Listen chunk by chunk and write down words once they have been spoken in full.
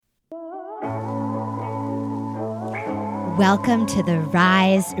Welcome to the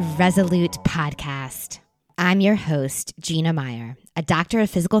Rise Resolute podcast. I'm your host, Gina Meyer, a doctor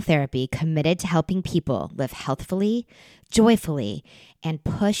of physical therapy committed to helping people live healthfully, joyfully, and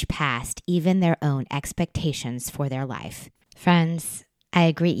push past even their own expectations for their life. Friends,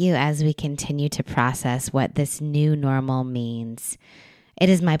 I greet you as we continue to process what this new normal means. It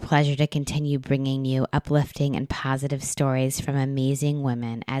is my pleasure to continue bringing you uplifting and positive stories from amazing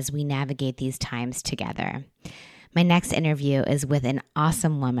women as we navigate these times together. My next interview is with an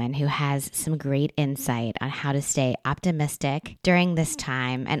awesome woman who has some great insight on how to stay optimistic during this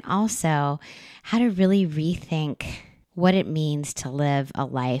time and also how to really rethink what it means to live a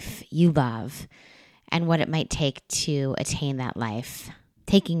life you love and what it might take to attain that life.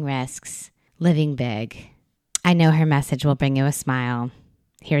 Taking risks, living big. I know her message will bring you a smile.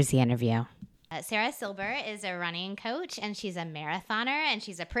 Here's the interview. Sarah Silber is a running coach, and she's a marathoner, and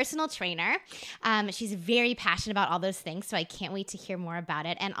she's a personal trainer. She's very passionate about all those things, so I can't wait to hear more about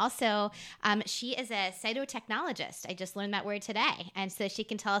it. And also, she is a cytotechnologist. I just learned that word today, and so she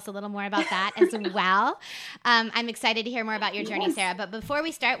can tell us a little more about that as well. I'm excited to hear more about your journey, Sarah. But before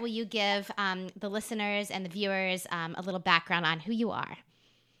we start, will you give the listeners and the viewers a little background on who you are?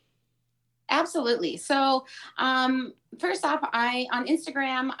 Absolutely. So, first off, on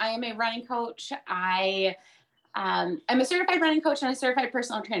Instagram, I am a running coach. I'm a certified running coach and a certified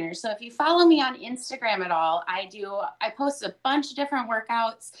personal trainer. So if you follow me on Instagram at all, I post a bunch of different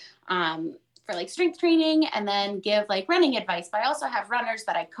workouts, for like strength training and then give like running advice. But I also have runners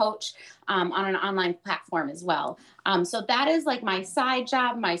that I coach, on an online platform as well. So that is like my side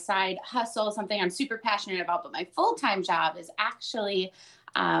job, my side hustle, something I'm super passionate about. But my full-time job is actually,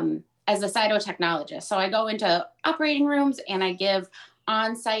 as a cytotechnologist. So I go into operating rooms and I give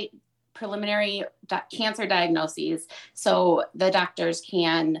on-site preliminary cancer diagnoses so the doctors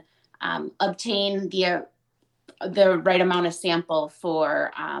can obtain the right amount of sample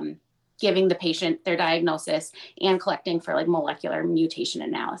for giving the patient their diagnosis and collecting for like molecular mutation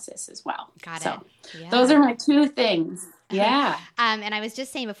analysis as well. Got it. So yeah. Those are my two things. Yeah. And I was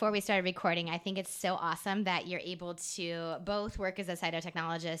just saying before we started recording, I think it's so awesome that you're able to both work as a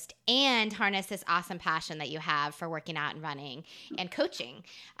cytotechnologist and harness this awesome passion that you have for working out and running and coaching.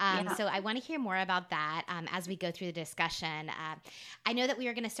 So I want to hear more about that as we go through the discussion. I know that we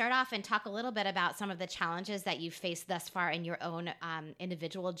are going to start off and talk a little bit about some of the challenges that you've faced thus far in your own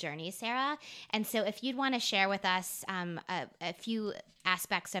individual journey, Sarah. And so if you'd want to share with us a few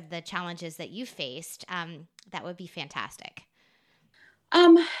aspects of the challenges that you faced, that would be fantastic.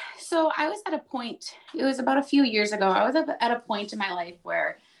 So I was at a point, it was about a few years ago, I was at a point in my life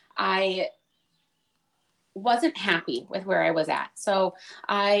where I wasn't happy with where I was at. So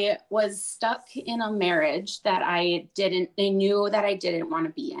I was stuck in a marriage that I knew that I didn't want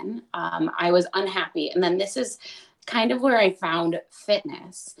to be in. I was unhappy. And then this is kind of where I found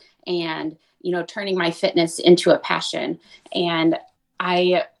fitness and, turning my fitness into a passion. And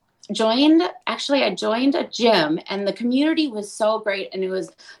I joined a gym, and the community was so great. And it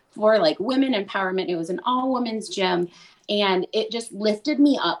was for like women empowerment. It was an all women's gym, and it just lifted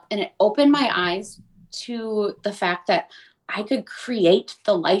me up and it opened my eyes to the fact that I could create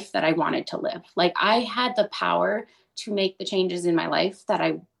the life that I wanted to live. Like I had the power to make the changes in my life that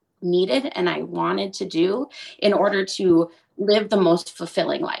I needed and I wanted to do in order to live the most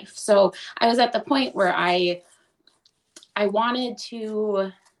fulfilling life. So I was at the point where I wanted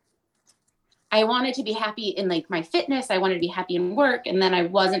to be happy in like my fitness. I wanted to be happy in work. And then I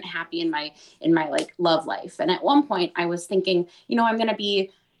wasn't happy in my like love life. And at one point I was thinking,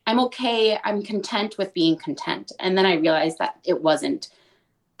 I'm okay. I'm content with being content. And then I realized that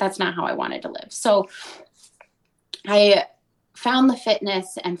that's not how I wanted to live. So I found the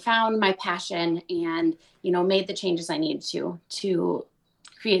fitness and found my passion and, made the changes I needed to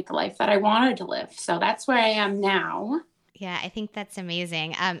create the life that I wanted to live. So that's where I am now. Yeah, I think that's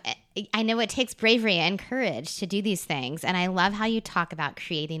amazing. I know it takes bravery and courage to do these things. And I love how you talk about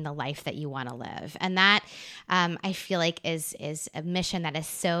creating the life that you want to live. And that I feel like is a mission that is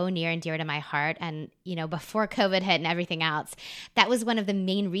so near and dear to my heart. And, before COVID hit and everything else, that was one of the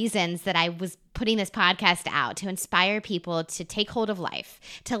main reasons that I was putting this podcast out, to inspire people to take hold of life,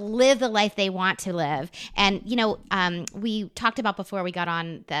 to live the life they want to live. And, we talked about before we got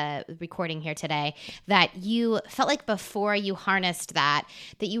on the recording here today that you felt like before you harnessed that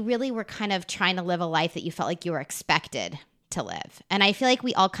you really were kind of trying to live a life that you felt like you were expected to live. And I feel like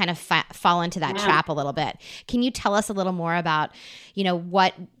we all kind of fall into that trap a little bit. Can you tell us a little more about,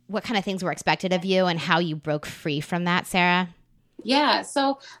 what kind of things were expected of you and how you broke free from that, Sarah? Yeah.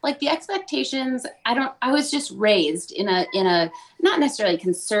 So like the expectations, I was just raised in a not necessarily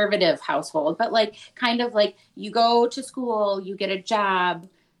conservative household, but like kind of like you go to school, you get a job,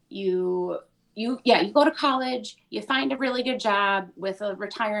 you, you go to college, you find a really good job with a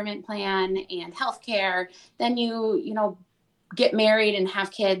retirement plan and healthcare, then get married and have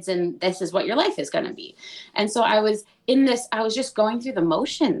kids, and this is what your life is going to be. And so I was just going through the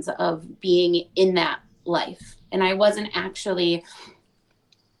motions of being in that life. And I wasn't actually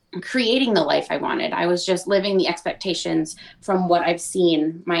creating the life I wanted. I was just living the expectations from what I've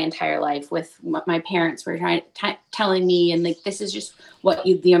seen my entire life with what my parents were telling me. And like, this is just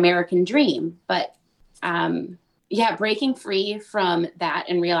the American dream. But yeah, breaking free from that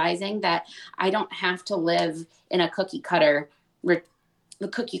and realizing that I don't have to live in a the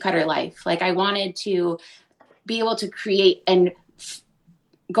cookie cutter life. Like I wanted to be able to create and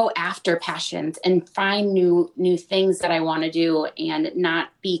go after passions and find new things that I want to do and not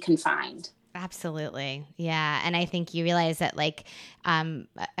be confined. Absolutely. Yeah. And I think you realize that like a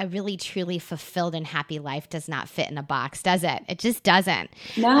really truly fulfilled and happy life does not fit in a box, does it? It just doesn't.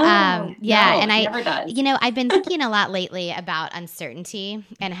 No, Yeah. no, And it never does. I've been thinking a lot lately about uncertainty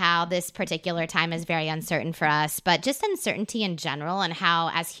and how this particular time is very uncertain for us, but just uncertainty in general, and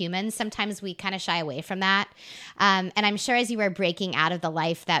how as humans, sometimes we kind of shy away from that. And I'm sure as you were breaking out of the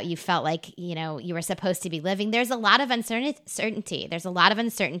life that you felt like, you were supposed to be living, there's a lot of uncertainty. There's a lot of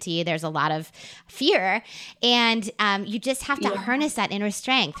uncertainty. There's a lot of fear. And you just have to harness that inner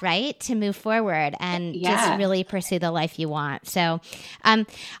strength, right? To move forward and just really pursue the life you want. So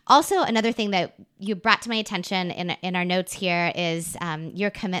also another thing that you brought to my attention in our notes here is your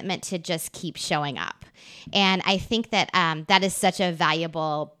commitment to just keep showing up. And I think that that is such a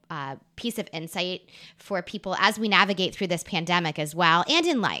valuable piece of insight for people as we navigate through this pandemic as well, and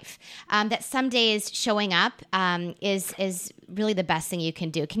in life, that some days showing up is really the best thing you can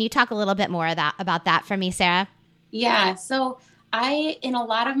do. Can you talk a little bit more about that for me, Sarah? Yeah. So in a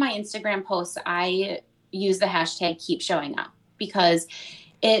lot of my Instagram posts, I use the hashtag keep showing up because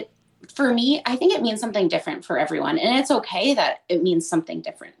for me, I think it means something different for everyone. And it's okay that it means something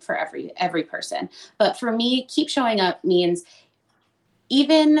different for every person. But for me, keep showing up means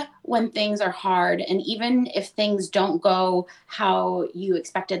even when things are hard, and even if things don't go how you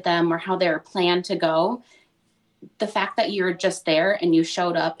expected them or how they're planned to go, the fact that you're just there and you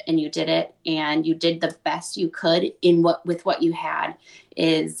showed up and you did it and you did the best you could with what you had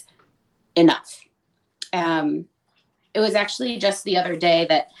is enough. It was actually just the other day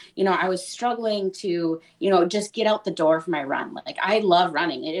that, I was struggling to, just get out the door for my run. Like I love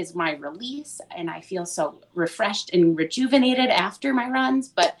running. It is my release and I feel so refreshed and rejuvenated after my runs,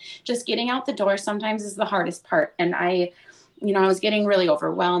 but just getting out the door sometimes is the hardest part. And I was getting really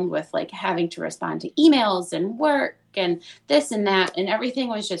overwhelmed with like having to respond to emails and work and this and that. And everything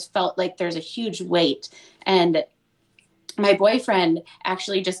was just felt like there's a huge weight. And my boyfriend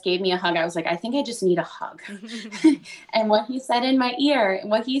actually just gave me a hug. I was like, I think I just need a hug. And what he said in my ear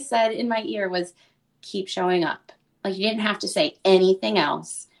was keep showing up. Like you didn't have to say anything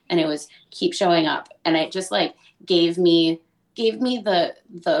else. And it was keep showing up. And it just like gave me the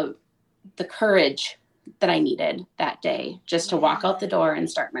courage that I needed that day just to walk out the door and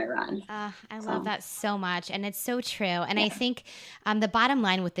start my run. I love that so much. And it's so true. And I think the bottom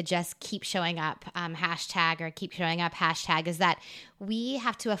line with the just keep showing up hashtag or keep showing up hashtag is that we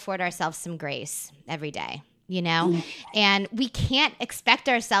have to afford ourselves some grace every day. And we can't expect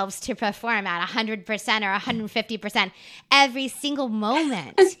ourselves to perform at 100% or 150% every single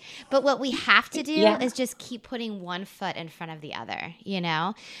moment. But what we have to do is just keep putting one foot in front of the other,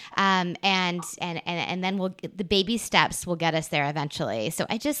 and then the baby steps will get us there eventually. So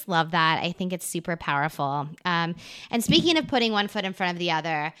I just love that. I think it's super powerful. And speaking of putting one foot in front of the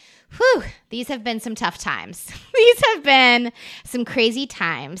other, these have been some tough times. These have been some crazy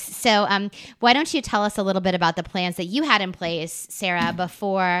times. So why don't you tell us a little bit about the plans that you had in place, Sarah,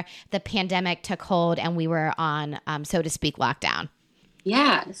 before the pandemic took hold and we were on, so to speak, lockdown?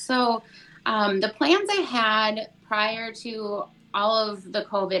 Yeah. So the plans I had prior to all of the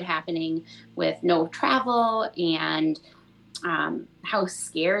COVID happening with no travel and how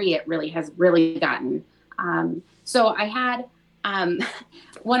scary it has really gotten. So I had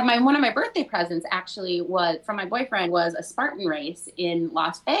one of my birthday presents actually was from my boyfriend was a Spartan race in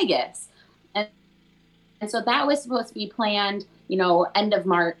Las Vegas. And so that was supposed to be planned, end of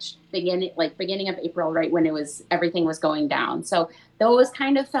March, beginning of April, right when everything was going down. So those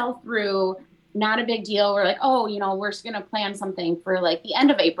kind of fell through. Not a big deal. We're like, we're just going to plan something for like the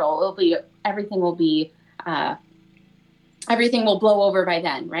end of April. Everything will blow over by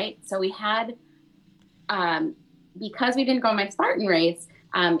then. Right. So we had, because we didn't go on my Spartan race,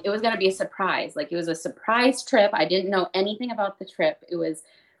 it was going to be a surprise. Like, it was a surprise trip. I didn't know anything about the trip. It was,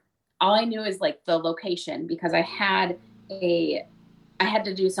 all I knew is like the location, because I had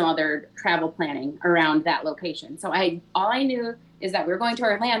to do some other travel planning around that location. So all I knew is that we were going to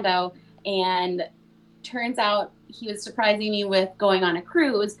Orlando, and turns out he was surprising me with going on a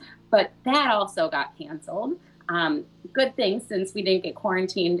cruise, but that also got canceled. Good thing, since we didn't get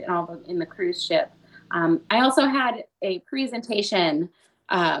quarantined in the cruise ship. I also had a presentation.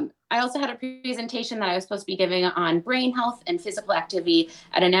 That I was supposed to be giving on brain health and physical activity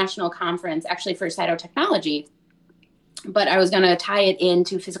at a national conference, actually for cytotechnology. But I was going to tie it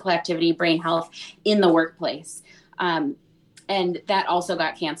into physical activity, brain health in the workplace. And that also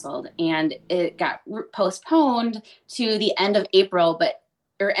got canceled, and it got postponed to the end of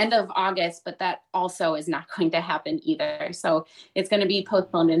end of August, but that also is not going to happen either. So it's going to be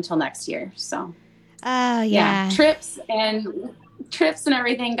postponed until next year. So, trips and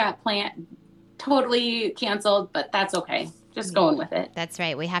everything got totally canceled, but that's okay. Just going with it. That's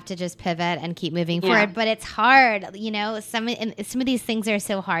right. We have to just pivot and keep moving forward. But it's hard, some of these things are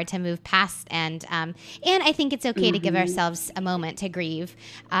so hard to move past. And I think it's okay to give ourselves a moment to grieve,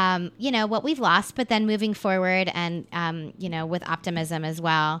 what we've lost, but then moving forward and, with optimism as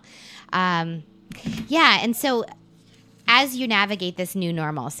well. And so as you navigate this new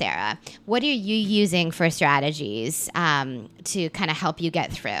normal, Sarah, what are you using for strategies to kind of help you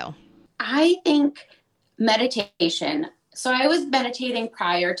get through? I think meditation. So I was meditating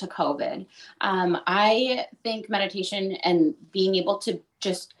prior to COVID. I think meditation and being able to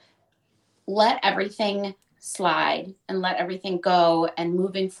just let everything slide and let everything go and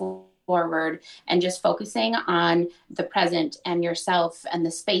moving forward and just focusing on the present and yourself and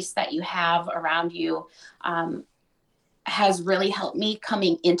the space that you have around you has really helped me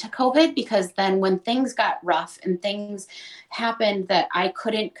coming into COVID, because then when things got rough and things happened that I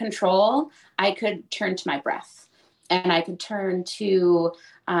couldn't control, I could turn to my breath. And I could turn to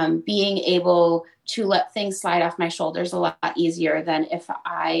being able to let things slide off my shoulders a lot easier than if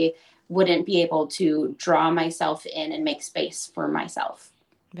I wouldn't be able to draw myself in and make space for myself.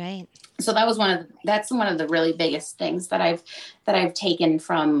 Right. So that's one of the really biggest things that I've taken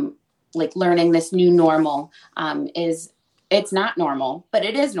from like learning this new normal is it's not normal, but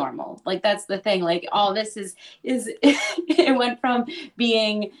it is normal. Like, that's the thing. Like, all this is it went from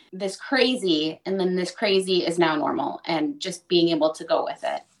being this crazy, and then this crazy is now normal, and just being able to go with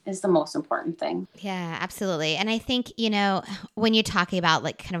it is the most important thing. Yeah, absolutely. And I think, when you're talking about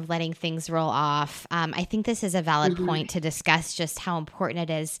like kind of letting things roll off, I think this is a valid point to discuss just how important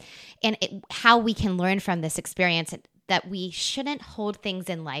it is and how we can learn from this experience, that we shouldn't hold things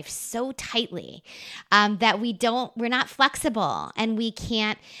in life so tightly, that we're not flexible, and we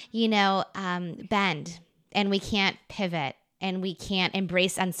can't, bend, and we can't pivot, and we can't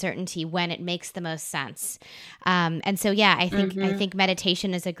embrace uncertainty when it makes the most sense. And so, I think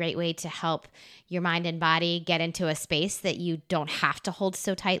meditation is a great way to help your mind and body get into a space that you don't have to hold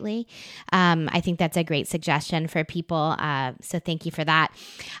so tightly. I think that's a great suggestion for people. So thank you for that.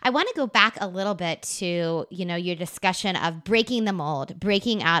 I want to go back a little bit to, your discussion of breaking the mold,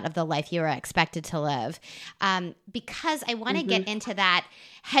 breaking out of the life you were expected to live, because I want to get into that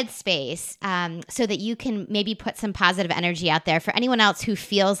headspace so that you can maybe put some positive energy out there for anyone else who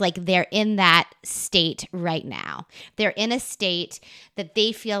feels like they're in that state right now. They're in a state that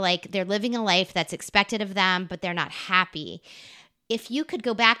they feel like they're living a life that's expected of them, but they're not happy. If you could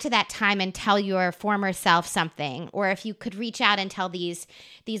go back to that time and tell your former self something, or if you could reach out and tell these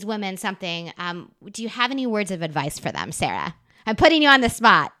women something, do you have any words of advice for them, Sarah? I'm putting you on the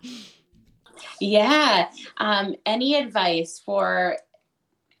spot. Yeah. Any advice for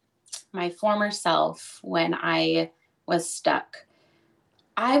my former self when I was stuck?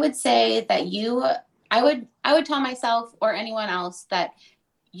 I would say that I would tell myself or anyone else that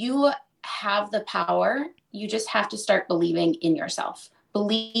you have the power. You just have to start believing in yourself.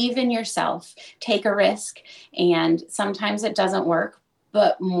 Believe in yourself. Take a risk. And sometimes it doesn't work,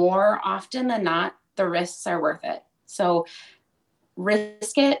 but more often than not, the risks are worth it. So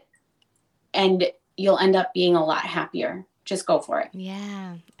risk it, and you'll end up being a lot happier. Just go for it.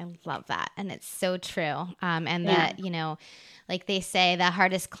 Yeah, I love that. And it's so true. That, like they say, the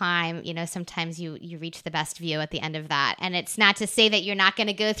hardest climb, sometimes you reach the best view at the end of that. And it's not to say that you're not going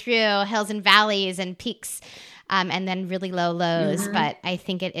to go through hills and valleys and peaks and then really low lows, but I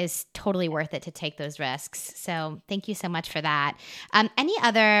think it is totally worth it to take those risks. So thank you so much for that. Any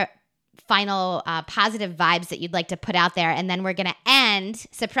other final positive vibes that you'd like to put out there. And then we're going to end,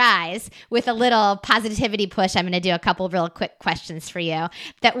 surprise, with a little positivity push. I'm going to do a couple real quick questions for you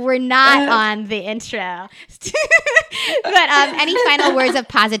that were not on the intro. But any final words of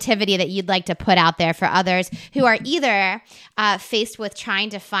positivity that you'd like to put out there for others who are either faced with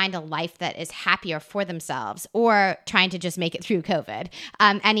trying to find a life that is happier for themselves or trying to just make it through COVID?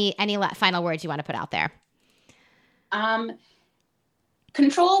 Any final words you want to put out there?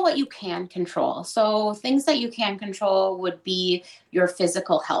 Control what you can control. So things that you can control would be your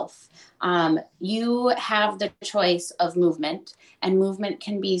physical health. You have the choice of movement, and movement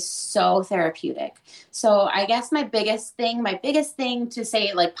can be so therapeutic. So I guess my biggest thing to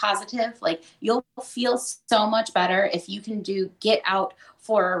say, like, positive, like, you'll feel so much better if you can get out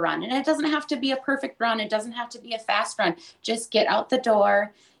for a run. And it doesn't have to be a perfect run. It doesn't have to be a fast run. Just get out the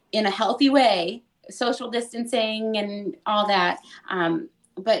door in a healthy way, social distancing and all that.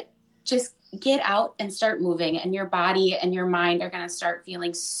 But just get out and start moving, and your body and your mind are going to start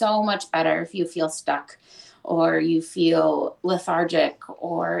feeling so much better if you feel stuck or you feel lethargic,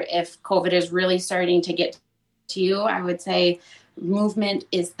 or if COVID is really starting to get to you. I would say movement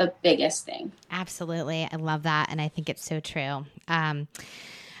is the biggest thing. Absolutely. I love that. And I think it's so true.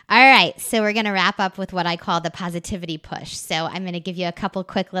 All right, so we're going to wrap up with what I call the positivity push. So I'm going to give you a couple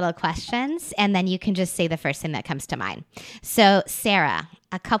quick little questions, and then you can just say the first thing that comes to mind. So, Sarah,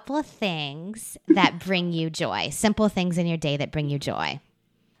 a couple of things that bring you joy, simple things in your day that bring you joy.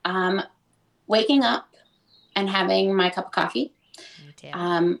 Waking up and having my cup of coffee. Me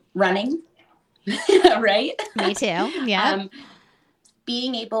too. Running, right? Me too, yeah.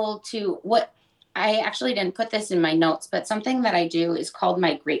 Being able to, I actually didn't put this in my notes, but something that I do is called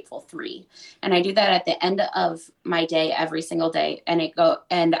my Grateful 3. And I do that at the end of my day every single day.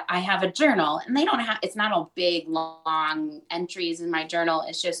 And I have a journal, and it's not all big, long entries in my journal.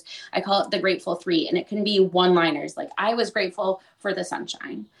 It's just, I call it the Grateful 3. And it can be one-liners. Like, I was grateful for the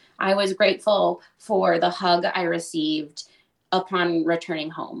sunshine. I was grateful for the hug I received upon returning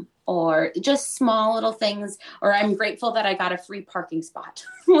home. Or just small little things, or I'm grateful that I got a free parking spot.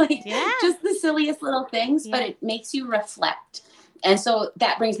 Just the silliest little things, but it makes you reflect. And so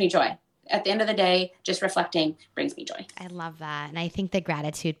that brings me joy. At the end of the day, just reflecting brings me joy. I love that. And I think the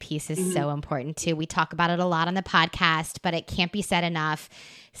gratitude piece is so important too. We talk about it a lot on the podcast, but it can't be said enough.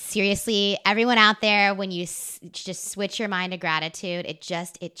 Seriously, everyone out there, when you just switch your mind to gratitude,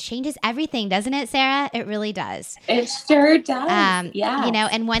 it changes everything, doesn't it, Sarah? It really does. It sure does. Yeah.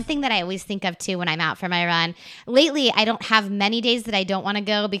 And one thing that I always think of too when I'm out for my run, lately I don't have many days that I don't want to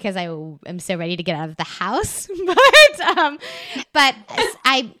go because I am so ready to get out of the house. But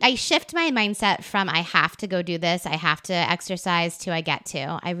I shift my mindset from I have to go do this, I have to exercise, to I get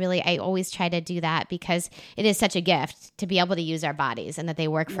to. I always try to do that because it is such a gift to be able to use our bodies and that they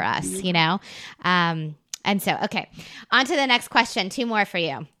work for us, And so, okay, on to the next question. 2 more for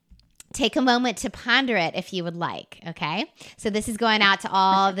you. Take a moment to ponder it if you would like, okay? So this is going out to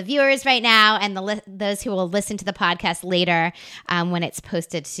all the viewers right now and those who will listen to the podcast later when it's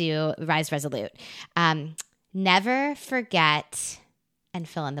posted to Rise Resolute. Never forget and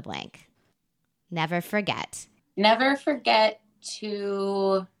fill in the blank. Never forget. Never forget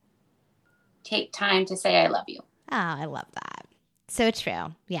to take time to say I love you. Oh, I love that. So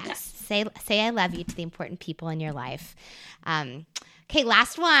true. Yes. Yeah. Say I love you to the important people in your life. Okay,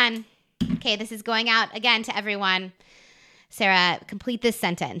 last one. Okay, this is going out again to everyone. Sarah, complete this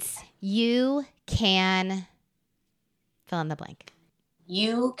sentence. You can fill in the blank.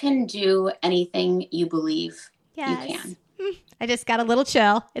 You can do anything you believe you can. I just got a little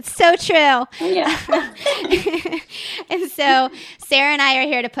chill. It's so true. Yeah. And so Sarah and I are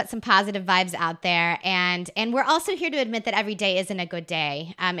here to put some positive vibes out there. And we're also here to admit that every day isn't a good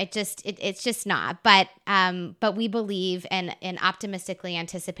day. It's just not. But we believe in optimistically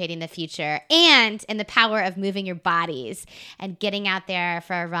anticipating the future and in the power of moving your bodies and getting out there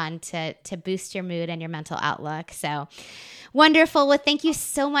for a run to boost your mood and your mental outlook. So wonderful. Well, thank you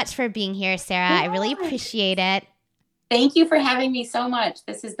so much for being here, Sarah. I really appreciate it. Thank you for having me so much.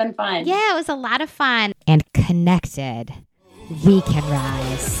 This has been fun. Yeah, it was a lot of fun. And connected, we can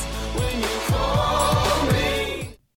rise.